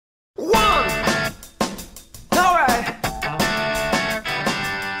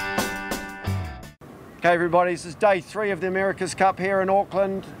Okay everybody, this is day 3 of the America's Cup here in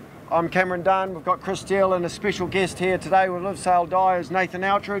Auckland. I'm Cameron Dunn, we've got Chris Steele and a special guest here today with Live Sail Die is Nathan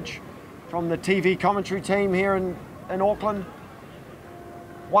Outteridge from the TV commentary team here in Auckland.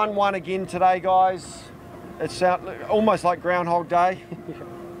 1-1 again today guys. It's almost like Groundhog Day.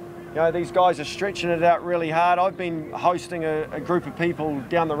 You know, these guys are stretching it out really hard. I've been hosting a group of people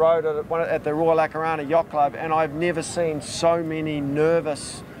down the road at the Royal Akarana Yacht Club, and I've never seen so many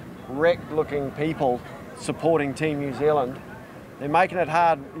nervous, wrecked looking people supporting Team New Zealand. They're making it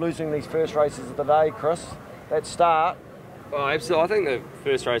hard losing these first races of the day, Chris. That start. Oh, absolutely. I think the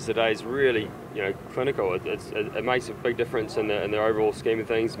first race of the day is really, clinical. It makes a big difference in the overall scheme of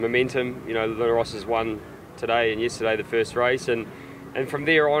things. Momentum, Luna Ross has won today and yesterday the first race, and from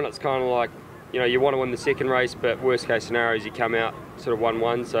there on it's kind of like, you want to win the second race, but worst case scenario is you come out sort of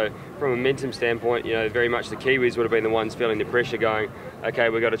 1-1. So from a momentum standpoint, very much the Kiwis would have been the ones feeling the pressure going, okay,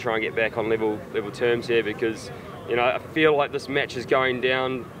 we've got to try and get back on level terms here, because I feel like this match is going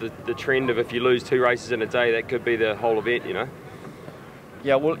down the trend of if you lose 2 races in a day, that could be the whole event,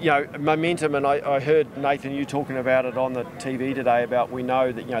 Yeah, well, momentum, and I heard, Nathan, you talking about it on the TV today about we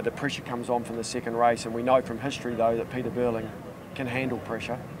know that, the pressure comes on from the second race, and we know from history, though, that Peter Burling can handle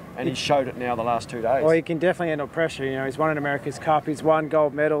pressure, and he's showed it now the last 2 days. Well, he can definitely handle pressure. He's won an America's Cup, he's won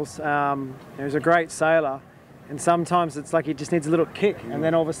gold medals, he's a great sailor, and sometimes it's like he just needs a little kick, and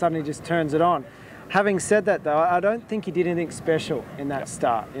then all of a sudden he just turns it on. Having said that, though, I don't think he did anything special in that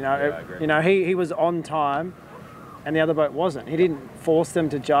start. Yeah, I agree. He was on time, and the other boat wasn't. He didn't force them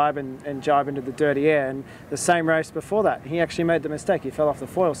to jibe and jibe into the dirty air. And the same race before that, he actually made the mistake. He fell off the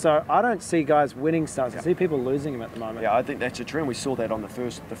foil. So I don't see guys winning starts. I see people losing them at the moment. Yeah, I think that's a trend. We saw that on the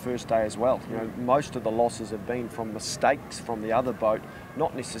first day as well. Most of the losses have been from mistakes from the other boat,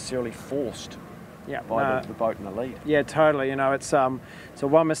 not necessarily forced. Yeah, by the boat in the lead. Yeah, totally. It's so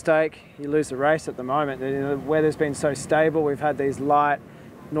one mistake, you lose the race at the moment. The weather's been so stable. We've had these light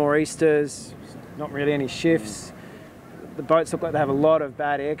nor'easters, not really any shifts. The boats look like they have a lot of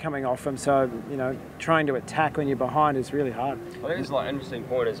bad air coming off them. So trying to attack when you're behind is really hard. I think it's an interesting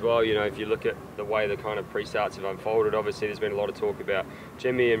point as well. If you look at the way the kind of pre-starts have unfolded, obviously there's been a lot of talk about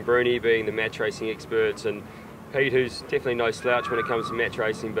Jimmy and Bruni being the match racing experts, and Pete, who's definitely no slouch when it comes to match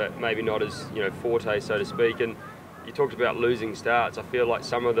racing, but maybe not as forte, so to speak. And you talked about losing starts. I feel like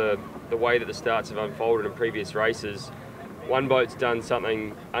some of the way that the starts have unfolded in previous races, one boat's done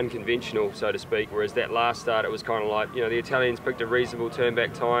something unconventional, so to speak, whereas that last start it was kind of like, the Italians picked a reasonable turn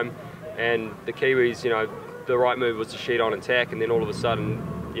back time, and the Kiwis, the right move was to sheet on and tack, and then all of a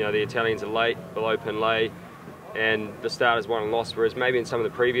sudden, the Italians are late, below pin lay, and the starters won and lost, whereas maybe in some of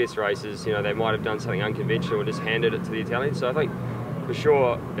the previous races, they might have done something unconventional and just handed it to the Italians. So I think, for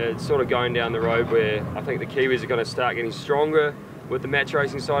sure, it's sort of going down the road where I think the Kiwis are going to start getting stronger with the match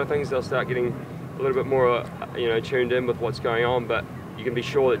racing side of things. They'll start getting a little bit more, tuned in with what's going on, but you can be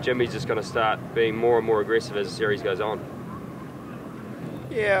sure that Jimmy's just going to start being more and more aggressive as the series goes on.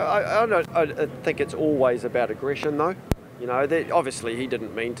 Yeah, I think it's always about aggression, though. Obviously he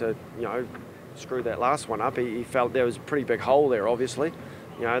didn't mean to, screw that last one up. He felt there was a pretty big hole there, obviously.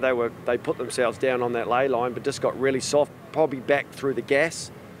 They put themselves down on that lay line, but just got really soft, probably back through the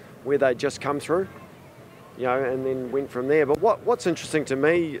gas where they'd just come through, and then went from there. But what's interesting to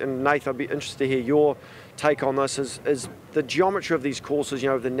me, and Nath, I'd be interested to hear your take on this, is the geometry of these courses,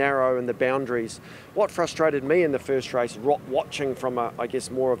 the narrow and the boundaries. What frustrated me in the first race, watching from I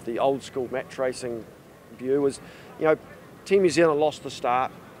guess more of the old school match racing view, was, Team New Zealand lost the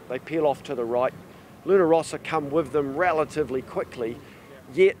start. They peel off to the right. Luna Rossa come with them relatively quickly,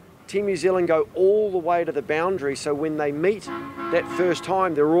 yet Team New Zealand go all the way to the boundary, so when they meet that first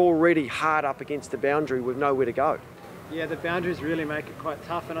time, they're already hard up against the boundary with nowhere to go. Yeah, the boundaries really make it quite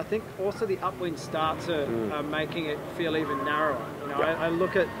tough, and I think also the upwind starts are making it feel even narrower. I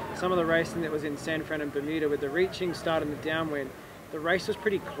look at some of the racing that was in San Fran and Bermuda with the reaching start and the downwind. The race was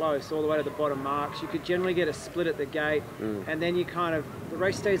pretty close all the way to the bottom marks. You could generally get a split at the gate, and then the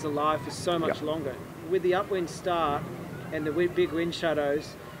race stays alive for so much longer. With the upwind start and the big wind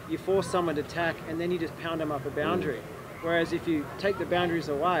shadows, you force someone to tack, and then you just pound them up a boundary. Whereas if you take the boundaries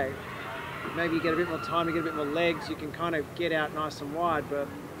away, maybe you get a bit more time, you get a bit more legs, you can kind of get out nice and wide. But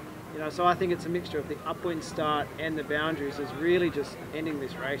so I think it's a mixture of the upwind start and the boundaries is really just ending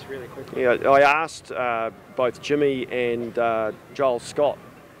this race really quickly. Yeah, I asked both Jimmy and Joel Scott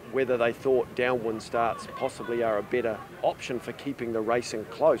whether they thought downwind starts possibly are a better option for keeping the racing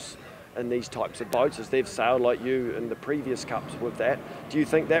close in these types of boats, as they've sailed like you in the previous cups with that. Do you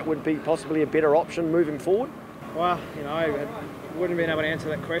think that would be possibly a better option moving forward? Well, I wouldn't have been able to answer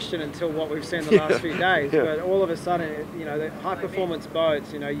that question until what we've seen the last few days. But all of a sudden, the high performance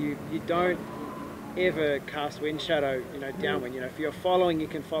boats, you don't ever cast wind shadow, downwind. If you're following, you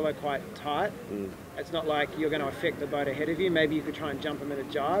can follow quite tight. It's not like you're going to affect the boat ahead of you. Maybe you could try and jump them in a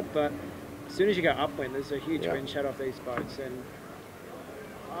jibe, but as soon as you go upwind, there's a huge wind shadow off these boats, and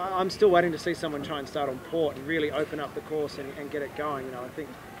I'm still waiting to see someone try and start on port and really open up the course and get it going. I think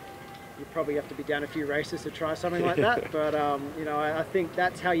you probably have to be down a few races to try something like that, but I think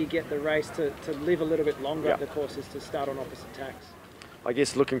that's how you get the race to live a little bit longer at the course, is to start on opposite tacks. I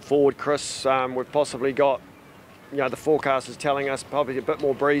guess looking forward, Chris, we've possibly got, the forecast is telling us probably a bit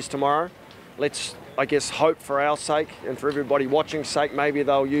more breeze tomorrow. Let's, I guess, hope for our sake and for everybody watching's sake, maybe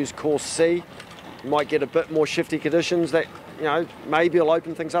they'll use course C. You might get a bit more shifty conditions that, maybe it'll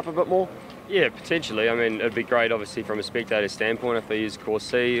open things up a bit more. Yeah, potentially. I mean, it'd be great, obviously, from a spectator standpoint, if they use course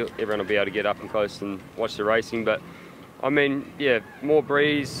C, everyone will be able to get up and close and watch the racing. But, I mean, yeah, more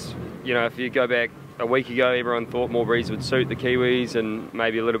breeze. If you go back a week ago, everyone thought more breeze would suit the Kiwis and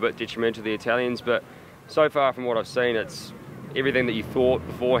maybe a little bit detrimental to the Italians. But so far, from what I've seen, it's everything that you thought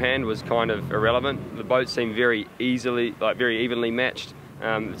beforehand was kind of irrelevant. The boats seem very evenly matched.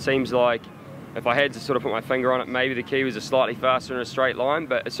 It seems like, if I had to sort of put my finger on it, maybe the Kiwis are slightly faster in a straight line,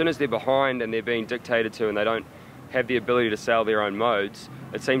 but as soon as they're behind and they're being dictated to and they don't have the ability to sail their own modes,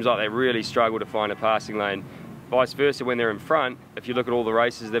 it seems like they really struggle to find a passing lane. Vice versa, when they're in front, if you look at all the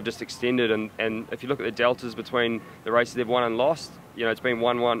races, they've just extended, and if you look at the deltas between the races they've won and lost, it's been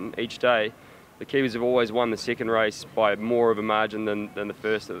 1-1 each day. The Kiwis have always won the second race by more of a margin than the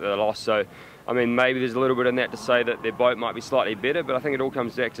first that they lost. So, I mean, maybe there's a little bit in that to say that their boat might be slightly better, but I think it all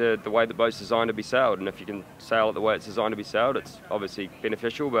comes back to the way the boat's designed to be sailed. And if you can sail it the way it's designed to be sailed, it's obviously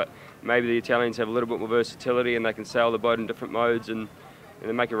beneficial. But maybe the Italians have a little bit more versatility and they can sail the boat in different modes and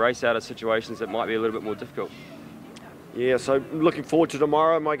they make a race out of situations that might be a little bit more difficult. Yeah, so looking forward to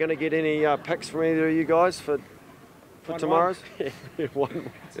tomorrow. Am I going to get any picks from either of you guys for tomorrow's? One.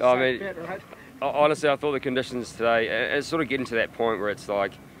 I mean, honestly, I thought the conditions today, it's sort of getting to that point where it's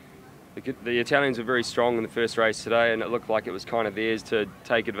like, the Italians were very strong in the first race today, and it looked like it was kind of theirs to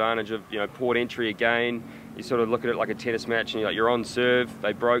take advantage of, port entry again. You sort of look at it like a tennis match, and you're on serve.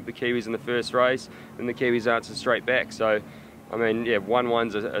 They broke the Kiwis in the first race, and the Kiwis answered straight back. So, I mean, yeah,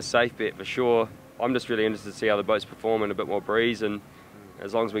 1-1's a safe bet for sure. I'm just really interested to see how the boats perform in a bit more breeze, and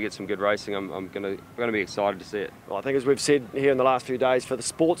as long as we get some good racing, I'm going to be excited to see it. Well, I think as we've said here in the last few days, for the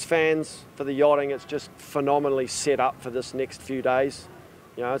sports fans, for the yachting, it's just phenomenally set up for this next few days.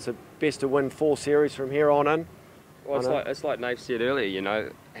 It's a best to win 4 series from here on in. Well, it's like Nate said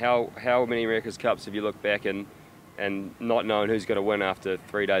earlier, how many America's Cups have you looked back and not knowing who's going to win after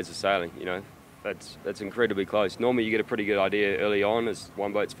 3 days of sailing? That's incredibly close. Normally you get a pretty good idea early on as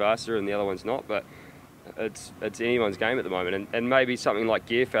one boat's faster and the other one's not, but it's anyone's game at the moment. And maybe something like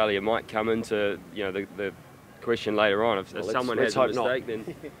gear failure might come into the question later on. If someone has a mistake,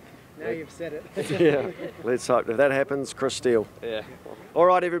 then... Now you've said it. Yeah, let's hope. If that happens, Chris Steele. Yeah. All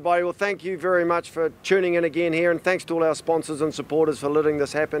right, everybody. Well, thank you very much for tuning in again here, and thanks to all our sponsors and supporters for letting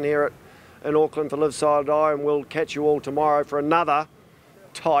this happen here in Auckland for Live Side Eye, and we'll catch you all tomorrow for another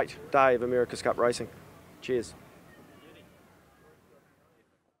tight day of America's Cup racing. Cheers.